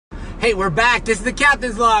Hey, we're back. This is the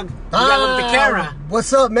captain's log. You gotta look at the camera.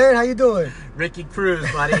 What's up, man? How you doing? Ricky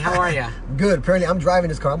Cruz, buddy. How are you? Good. Apparently, I'm driving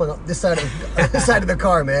this car. I'm on this side of this side of the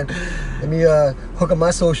car, man. Let me hook up my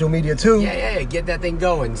social media too. Yeah. Get that thing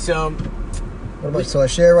going. So I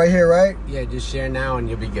share right here, right? Yeah, just share now and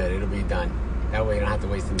you'll be good. It'll be done. That way you don't have to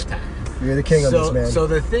waste any time. You're the king of this, man. So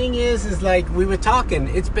the thing is like we were talking,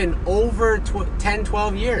 it's been over 10,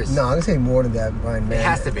 12 years. No, I'm going to say more than that, Brian, man. It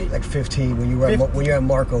has to be. Like 15 when you're at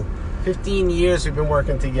Marco. 15 years we've been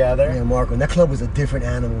working together. Yeah, Marco. And that club was a different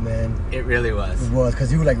animal, man. It really was. It was,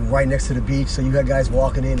 because you were like right next to the beach, so you had guys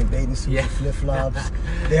walking in bathing suits and flip-flops.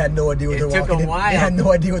 They had no idea what they were walking into. They had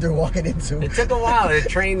no idea what they were walking into. It took a while to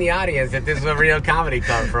train the audience that this was a real comedy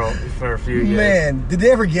club for a few years. Man, did they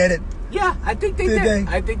ever get it? Yeah, I think they did.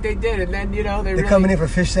 I think they did. And then, they're really coming in for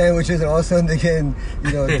fish sandwiches, and all of a sudden they're getting,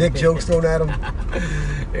 dick jokes thrown at them.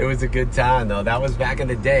 It was a good time, though. That was back in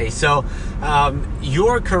the day. So,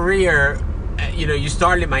 your career, you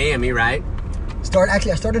started in Miami, right? I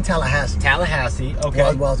started in Tallahassee. Tallahassee,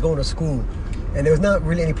 okay. While I was going to school. And there was not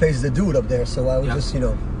really any places to do it up there, so I would just,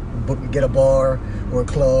 get a bar or a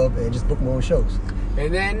club and just book my own shows.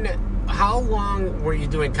 And then, how long were you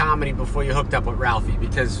doing comedy before you hooked up with Ralphie?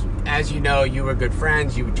 Because, as you know, you were good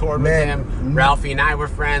friends. You toured with him. Ralphie and I were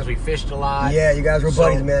friends. We fished a lot. Yeah, you guys were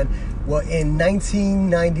buddies, man. Well, in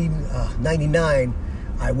 1999,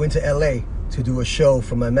 I went to L.A. to do a show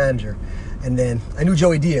for my manager. And then I knew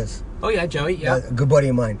Joey Diaz. Oh, yeah, Joey, yeah. A good buddy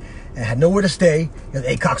of mine. I had nowhere to stay. He goes,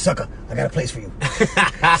 "Hey, cocksucker, I got a place for you."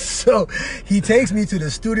 So he takes me to the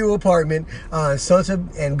studio apartment on Sunset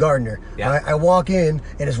and Gardner. Yeah. I walk in,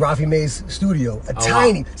 and it's Rafi May's studio.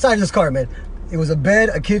 Tiny, size of this car, man. It was a bed,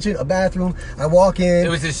 a kitchen, a bathroom. I walk in. It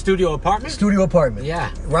was his studio apartment? Studio apartment. Yeah.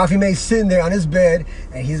 Rafi May's sitting there on his bed,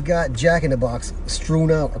 and he's got Jack in the Box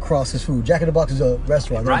strewn out across his food. Jack in the Box is a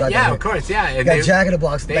restaurant. Right, yeah, of course, yeah. He got Jack in the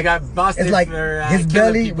Box. They got busted it's like for his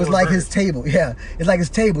belly was like his table. Yeah, it's like his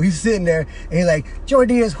table. He's sitting there, and he's like, "Joey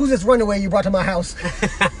Diaz, who's this runaway you brought to my house?"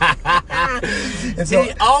 And so,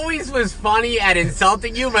 he always was funny at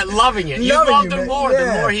insulting you, but loving it. You loved him more the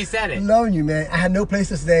more he said it. Loving you, man. I had no place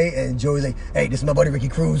to stay, and Joey's like, "Hey, this is my buddy Ricky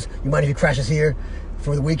Cruz. You mind if he crashes here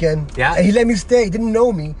for the weekend?" Yeah. And he let me stay. He didn't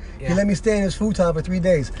know me. Yeah. He let me stay in his food time for 3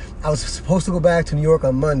 days. I was supposed to go back to New York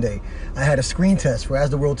on Monday. I had a screen test for As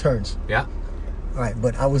the World Turns. Yeah. All right,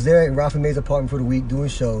 but I was there in Rafi May's apartment for the week doing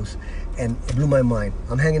shows, and it blew my mind.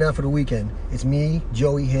 I'm hanging out for the weekend. It's me,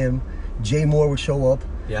 Joey, him. Jay Moore would show up.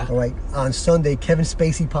 Yeah. All right. On Sunday, Kevin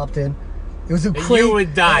Spacey popped in. It was a crazy. You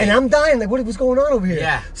would die. And I'm dying. Like, what's going on over here?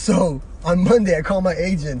 Yeah. So on Monday, I called my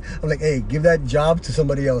agent. I'm like, "Hey, give that job to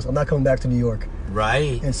somebody else. I'm not coming back to New York."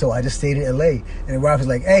 Right. And so I just stayed in LA. And Ralph was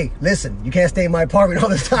like, "Hey, listen, you can't stay in my apartment all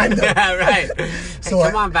this time, though." Right. So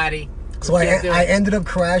hey, come on, buddy. So I ended up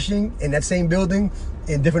crashing in that same building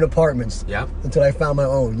in different apartments. Yep. Until I found my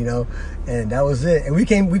own, and that was it. And we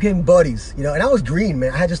became buddies, and I was green,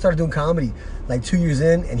 man. I had just started doing comedy like 2 years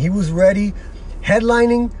in, and he was ready,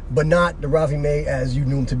 headlining, but not the Rafi May as you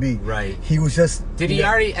knew him to be. Right. He was just. Did he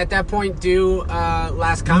already at that point do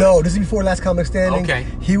Last Comic? No, this is before Last Comic Standing. Okay.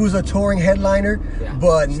 He was a touring headliner,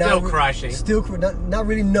 but still crushing. Still not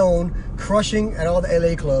really known, crushing at all the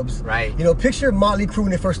LA clubs. Right. Picture Motley Crue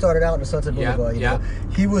when they first started out in Sunset Boulevard. You know?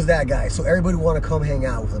 He was that guy. So everybody would want to come hang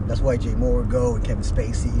out with him. That's why Jay Moore would go, and Kevin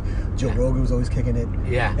Spacey, Joe Rogan was always kicking it.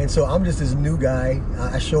 Yeah. And so I'm just this new guy.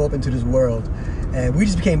 I show up into this world, and we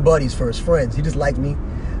just became buddies first, friends. He just liked me.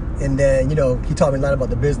 And then, he taught me a lot about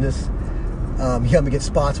the business. He helped me get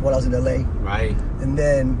spots while I was in LA. Right. And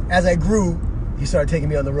then, as I grew, he started taking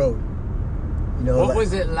me on the road. What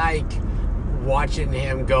was it like watching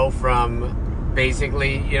him go from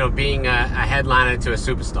basically, being a headliner to a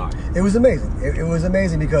superstar? It was amazing. It was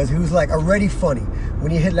amazing because he was like already funny.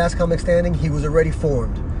 When he hit Last Comic Standing, he was already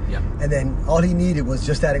formed. Yep. And then all he needed was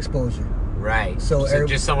just that exposure. Right. So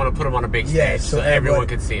just someone to put him on a big stage, yeah, so everyone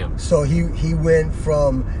could see him. So he went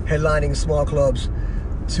from headlining small clubs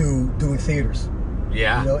to doing theaters.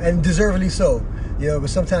 Yeah. And deservedly so. But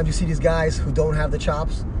sometimes you see these guys who don't have the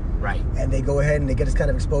chops. Right. And they go ahead and they get this kind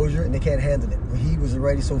of exposure and they can't handle it. Well, he was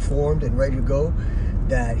already so formed and ready to go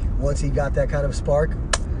that once he got that kind of spark,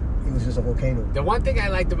 he was just a volcano. The one thing I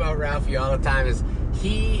liked about Ralphie all the time is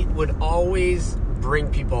he would always bring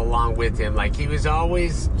people along with him. Like, he was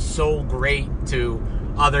always so great to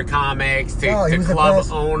other comics, to club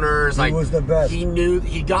owners. Like, he was the best.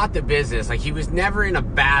 He got the business. Like, he was never in a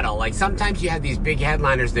battle. Like, sometimes you have these big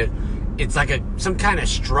headliners that it's like some kind of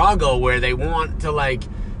struggle where they want to like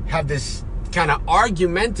have this kind of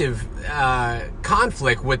argumentative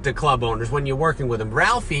conflict with the club owners when you're working with them.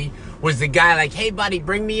 Ralphie was the guy like, hey, buddy,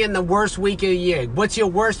 bring me in the worst week of the year. What's your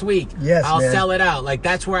worst week? Yes, I'll man. sell it out. Like,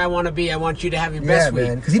 that's where I want to be. I want you to have your best week. Yeah,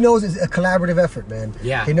 man. Because he knows it's a collaborative effort, man.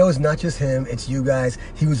 Yeah. He knows not just him, it's you guys.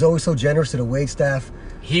 He was always so generous to the wait staff.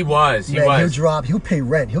 He was. He'll pay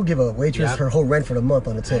rent. He'll give a waitress her whole rent for the month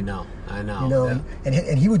on the tip. I know. You know, yeah.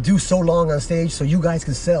 and he would do so long on stage so you guys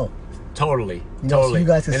can sell. Totally. So you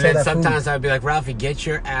guys can and sell then that sometimes food. I'd be like, Ralphie, get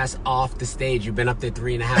your ass off the stage. You've been up there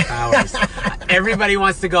 3.5 hours. Everybody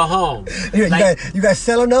wants to go home. Yeah, you guys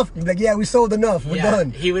sell enough? You'd be like, yeah, we sold enough. We're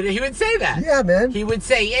done. He would say that. Yeah, man. He would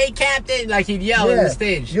say, hey, Captain. Like, he'd yell on the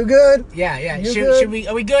stage. You good? Yeah. Should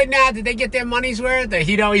are we good now? Did they get their money's worth?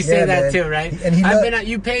 He'd always say that too, right? And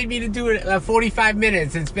you paid me to do it 45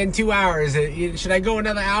 minutes. It's been 2 hours. Should I go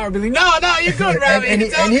another hour? Be like, no, you're good, Ralphie.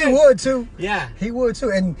 and he would too. Yeah. He would too.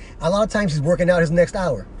 And a lot of times he's working out his next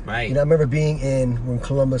hour. Right. You know, I remember being in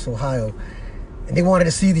Columbus, Ohio, and they wanted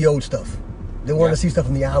to see the old stuff. They wanted to see stuff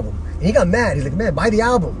from the album. And he got mad. He's like, man, buy the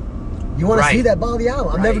album. You want to see that, buy the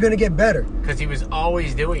album. I'm never going to get better. Because he was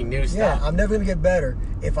always doing new stuff. Yeah, I'm never going to get better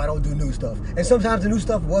if I don't do new stuff. And sometimes the new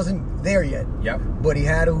stuff wasn't there yet. Yep. But he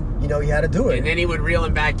had to do it. And then he would reel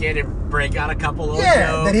him back in and break out a couple of jokes.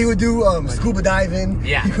 Then he would do scuba diving.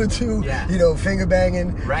 Yeah. He would do, finger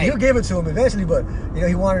banging. Right. He'll give it to him eventually, but,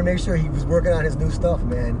 he wanted to make sure he was working on his new stuff,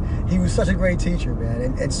 man. He was such a great teacher,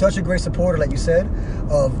 man, and such a great supporter, like you said,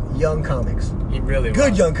 of young comics. He really was.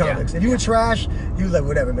 Good young comics. If you were trash, he was like,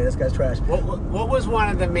 whatever, man, this guy's trash. What was one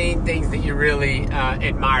of the main things that you really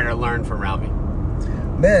admired or learned from Ralphie?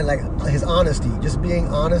 Man, like his honesty, just being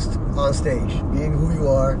honest on stage, being who you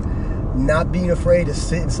are, not being afraid to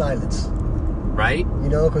sit in silence. Right.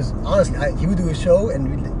 Because honestly, he would do a show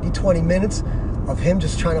and it'd be 20 minutes of him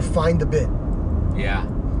just trying to find the bit. Yeah.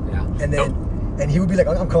 And then... And he would be like,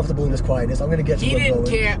 I'm comfortable in this quietness. I'm going to get to what's going. He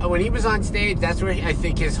didn't care. When he was on stage, that's where I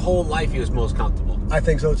think his whole life he was most comfortable. I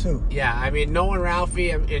think so, too. Yeah, I mean, knowing Ralphie,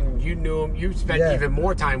 and you knew him, you spent even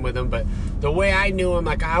more time with him, but the way I knew him,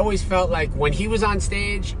 like, I always felt like when he was on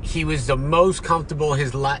stage, he was the most comfortable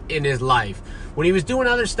in his life. When he was doing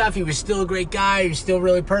other stuff, he was still a great guy. He was still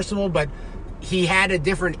really personable, but he had a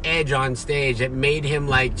different edge on stage that made him,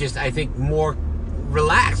 like, just, I think, more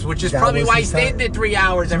relaxed, which is probably why he stayed there 3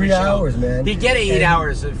 hours every show. 3 hours, man. He'd get 8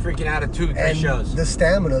 hours of freaking out of 2-3 shows. The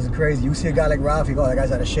stamina is crazy. You see a guy like Ralphie, that guy's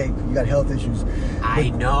out of shape. You got health issues.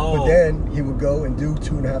 I know. But then he would go and do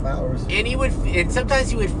 2.5 hours. And sometimes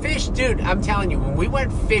he would fish. Dude, I'm telling you, when we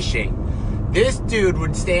went fishing, this dude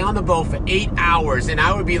would stay on the boat for 8 hours, and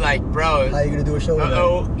I would be like, bro, how are you gonna do a show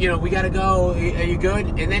tonight? We gotta go. Are you good?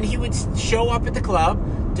 And then he would show up at the club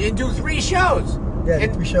and do 3 shows. Yeah,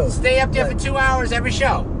 3 shows. Stay up there for 2 hours every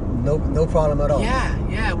show. No problem at all.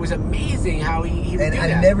 Yeah, it was amazing how he would do that.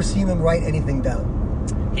 And I never seen him write anything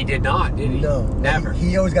down. He did not, did he? No. Never.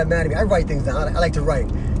 He always got mad at me. I write things down. I like to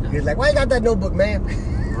write. He's like, why you got that notebook, man?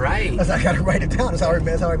 Right. That's how I gotta write it down. That's how I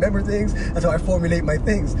remember things. That's how I formulate my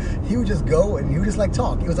things. He would just go and he would just like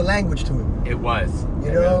talk. It was a language to him. It was.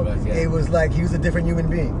 It was like he was a different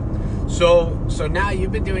human being. So now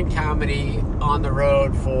you've been doing comedy on the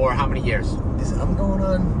road for how many years? I'm going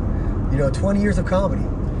on, 20 years of comedy.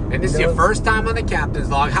 And this is your first time on the Captain's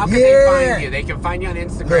Log. How can they find you? They can find you on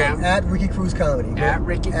Instagram. Look, at Ricky Cruz Comedy. At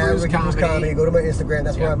Ricky Cruz Comedy. Go to my Instagram.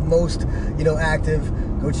 That's where I'm most, active.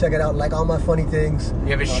 Go check it out. Like all my funny things.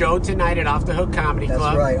 You have a show tonight at Off the Hook Comedy Club.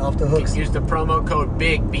 That's right, Off the Hook. Use the promo code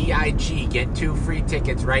BIG, B-I-G. Get 2 free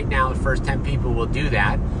tickets right now. The first 10 people will do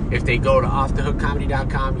that. If they go to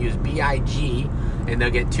offthehookcomedy.com, use B-I-G, and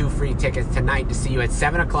they'll get 2 free tickets tonight to see you at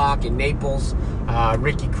 7 o'clock in Naples.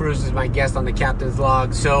 Ricky Cruz is my guest on the Captain's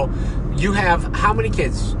Log. So you have how many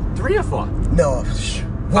kids? 3 or 4? No,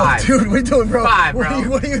 5. Dude, what are you doing, bro? 5, bro.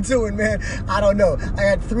 What are you doing, man? I don't know.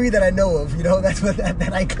 I got 3 that I know of. That's what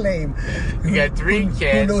that I claim. You got 3 kids.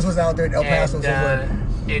 Who knows what's out there in El Paso somewhere?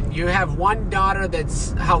 And you have one daughter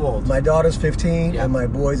that's how old? My daughter's 15, and my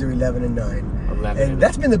boys are 11 and 9. 11 and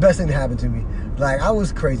that's been the best thing that happened to me. Like, I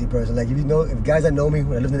was a crazy person. Like, if guys that know me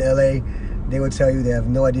when I lived in LA, they would tell you they have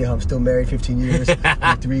no idea how I'm still married 15 years with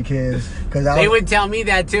 3 kids. They would tell me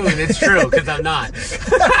that too, and it's true, because I'm not. They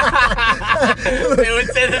would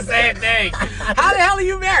say the same thing. How the hell are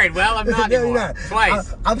you married? Well, I'm not anymore. Not.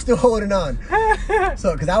 Twice. I'm still holding on.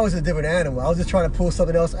 So, because I was a different animal. I was just trying to pull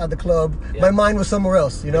something else out of the club. Yeah. My mind was somewhere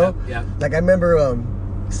else, Yeah. Like, I remember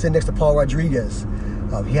sitting next to Paul Rodriguez.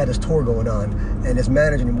 He had this tour going on, and his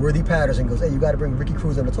manager named Worthy Patterson goes, hey, you got to bring Ricky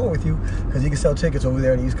Cruz on the tour with you because he can sell tickets over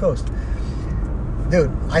there on the East Coast.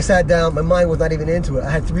 Dude, I sat down. My mind was not even into it. I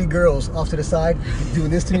had 3 girls off to the side doing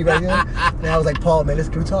this to me right now. And I was like, Paul, man,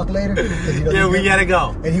 can we talk later? Yeah, we got to go.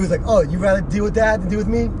 And he was like, oh, you rather deal with that than deal with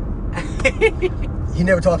me? he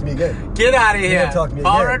never talked to me again. Get out of here. He never talked to me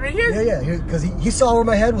Paul again. Rodriguez? Yeah. Because he saw where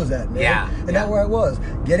my head was at, man. Yeah. And that's where I was.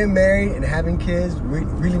 Getting married and having kids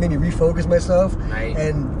really made me refocus myself. Right.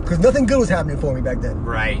 And because nothing good was happening for me back then.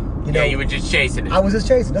 Right. You were just chasing it. I was just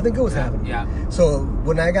chasing. Nothing good was happening. Yeah. So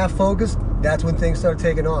when I got focused, that's when things started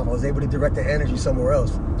taking off. I was able to direct the energy somewhere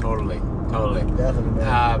else. Totally. Definitely,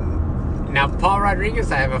 man. Now, Paul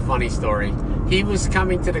Rodriguez, I have a funny story. He was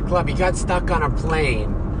coming to the club. He got stuck on a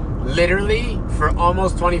plane literally for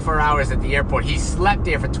almost 24 hours at the airport. He slept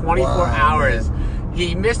there for 24 hours. Man.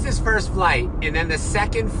 He missed his first flight, and then the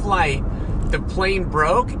second flight, the plane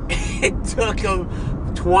broke. It took him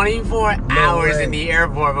 24 hours in the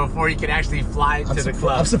airport before he could actually fly to the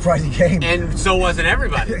club. I'm surprised he came. And so wasn't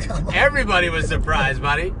everybody. Everybody was surprised,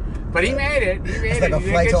 buddy. But he made it. It's like a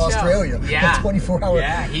flight to Australia. Yeah. 24 hours.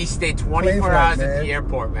 Yeah, he stayed 24 hours at the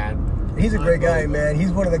airport, man. He's a great guy, man.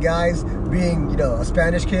 He's one of the guys, being, a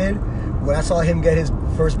Spanish kid. When I saw him get his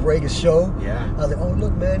first break, his show, I was like, oh,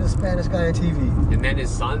 look, man, there's a Spanish guy on TV. And then his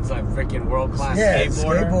son's a freaking world-class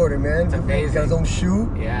skateboarder, man. It's amazing. He's got his own shoe.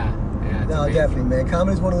 Yeah. No, amazing. Definitely, man.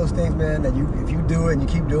 Comedy's one of those things, man, that if you do it and you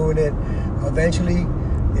keep doing it, eventually,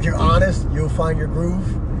 if you're honest, you'll find your groove,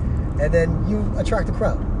 and then you attract the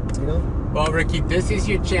crowd. Well, Ricky, this is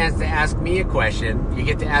your chance to ask me a question. You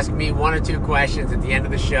get to ask me 1 or 2 questions at the end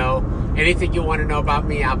of the show. Anything you want to know about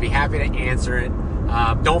me, I'll be happy to answer it.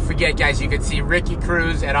 Don't forget, guys, you can see Ricky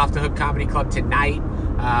Cruz at Off the Hook Comedy Club tonight,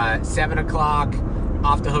 7 o'clock,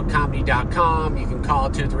 offthehookcomedy.com. You can call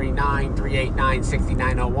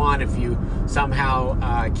 239-389-6901 if you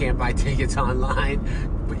somehow can't buy tickets online,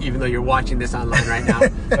 even though you're watching this online right now.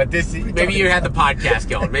 But maybe you had the podcast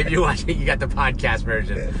going. Maybe you got the podcast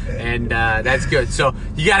version, and that's good. So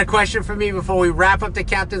you got a question for me before we wrap up the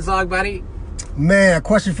Captain's Log, buddy? Man, a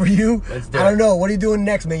question for you. Let's do I don't know. What are you doing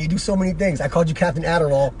next, man? You do so many things. I called you Captain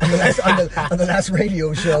Adderall on the last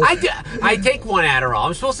radio show. I take 1 Adderall.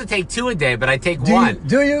 I'm supposed to take 2 a day, but I take 1.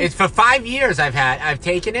 Do you? It's for 5 years I've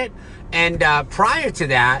taken it, and prior to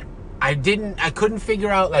that, I couldn't figure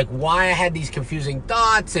out why I had these confusing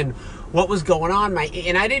thoughts and what was going on.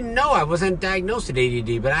 And I didn't know. I wasn't diagnosed with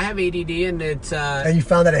ADD, but I have ADD, and it's. And you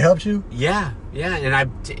found that it helped you? Yeah. And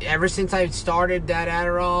ever since I started that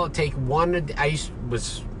Adderall, take 1. I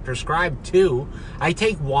was prescribed 2. I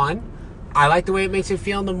take 1. I like the way it makes it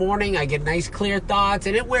feel in the morning. I get nice, clear thoughts,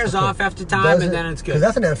 and it wears off after time, and then it's good. Because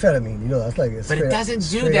that's an amphetamine, that's like. But it doesn't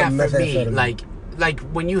do that for me. Like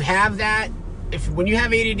when you have that. When you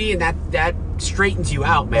have ADD and that straightens you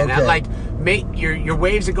out, man. Okay. That your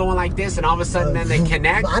waves are going like this, and all of a sudden then they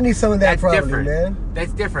connect. I need some of that. That's probably, different, man.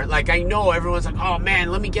 That's different. I know everyone's like, oh man,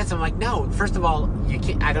 let me get some. I'm like, no. First of all, you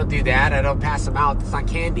can't. I don't do that. I don't pass them out. It's not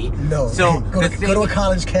candy. No. So go to a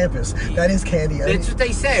college campus. That is candy. That's what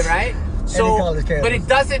they say, right? So, but it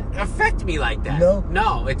doesn't affect me like that.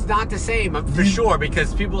 No, it's not the same for sure.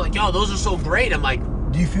 Because people are like, yo, those are so great. I'm like,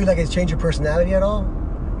 do you feel like it's changed your personality at all?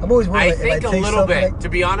 I'm always worried. I think a little bit. To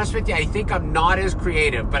be honest with you, I think I'm not as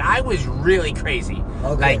creative, but I was really crazy.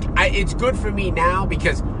 Okay. It's good for me now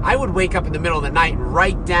because I would wake up in the middle of the night and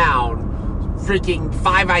write down freaking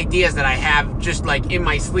 5 ideas that I have just in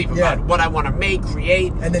my sleep about what I want to make,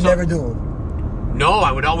 create. And then never do them. No,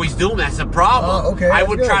 I would always do them. That's the problem. Oh, okay. I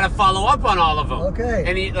would try to follow up on all of them. Okay.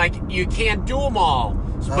 And you can't do them all.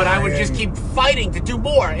 But I would just keep fighting to do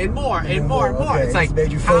more and more and more and more. Okay. It's like,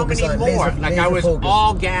 how many more? I was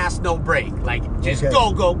all gas, no brake. Just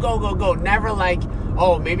go. Never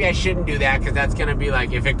oh, maybe I shouldn't do that because that's going to be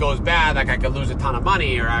if it goes bad, I could lose a ton of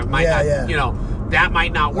money or I might not, that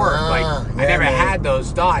might not work. I never had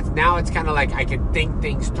those thoughts. Now it's kind of I can think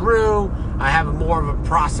things through. I have more of a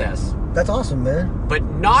process. That's awesome, man. But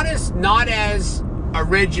not as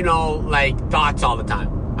original thoughts all the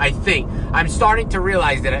time. I think I'm starting to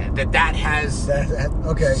realize that has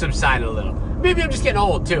subsided a little. Maybe I'm just getting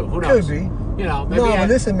old too. Who knows? Could be. Maybe but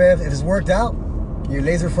listen, man. If it's worked out, you're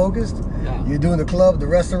laser focused. Yeah. You're doing the club, the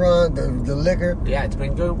restaurant, the liquor. Yeah, it's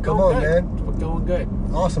been good. Come on, good. man. It's going good.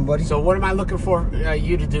 Awesome, buddy. So, what am I looking for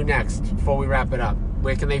you to do next before we wrap it up?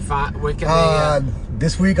 Where can they find?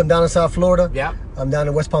 This week I'm down in South Florida. Yep. I'm down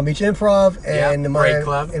in West Palm Beach Improv and in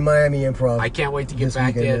Miami Improv. I can't wait to get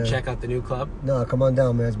back there and check out the new club. No, come on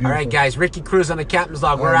down, man. It's beautiful. All right, guys. Ricky Cruz on the Captain's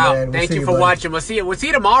Log. We're out. Man. Thank you for watching. We'll see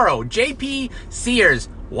you tomorrow. JP Sears.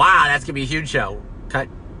 Wow, that's gonna be a huge show. Cut.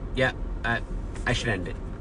 Yeah. I should end it.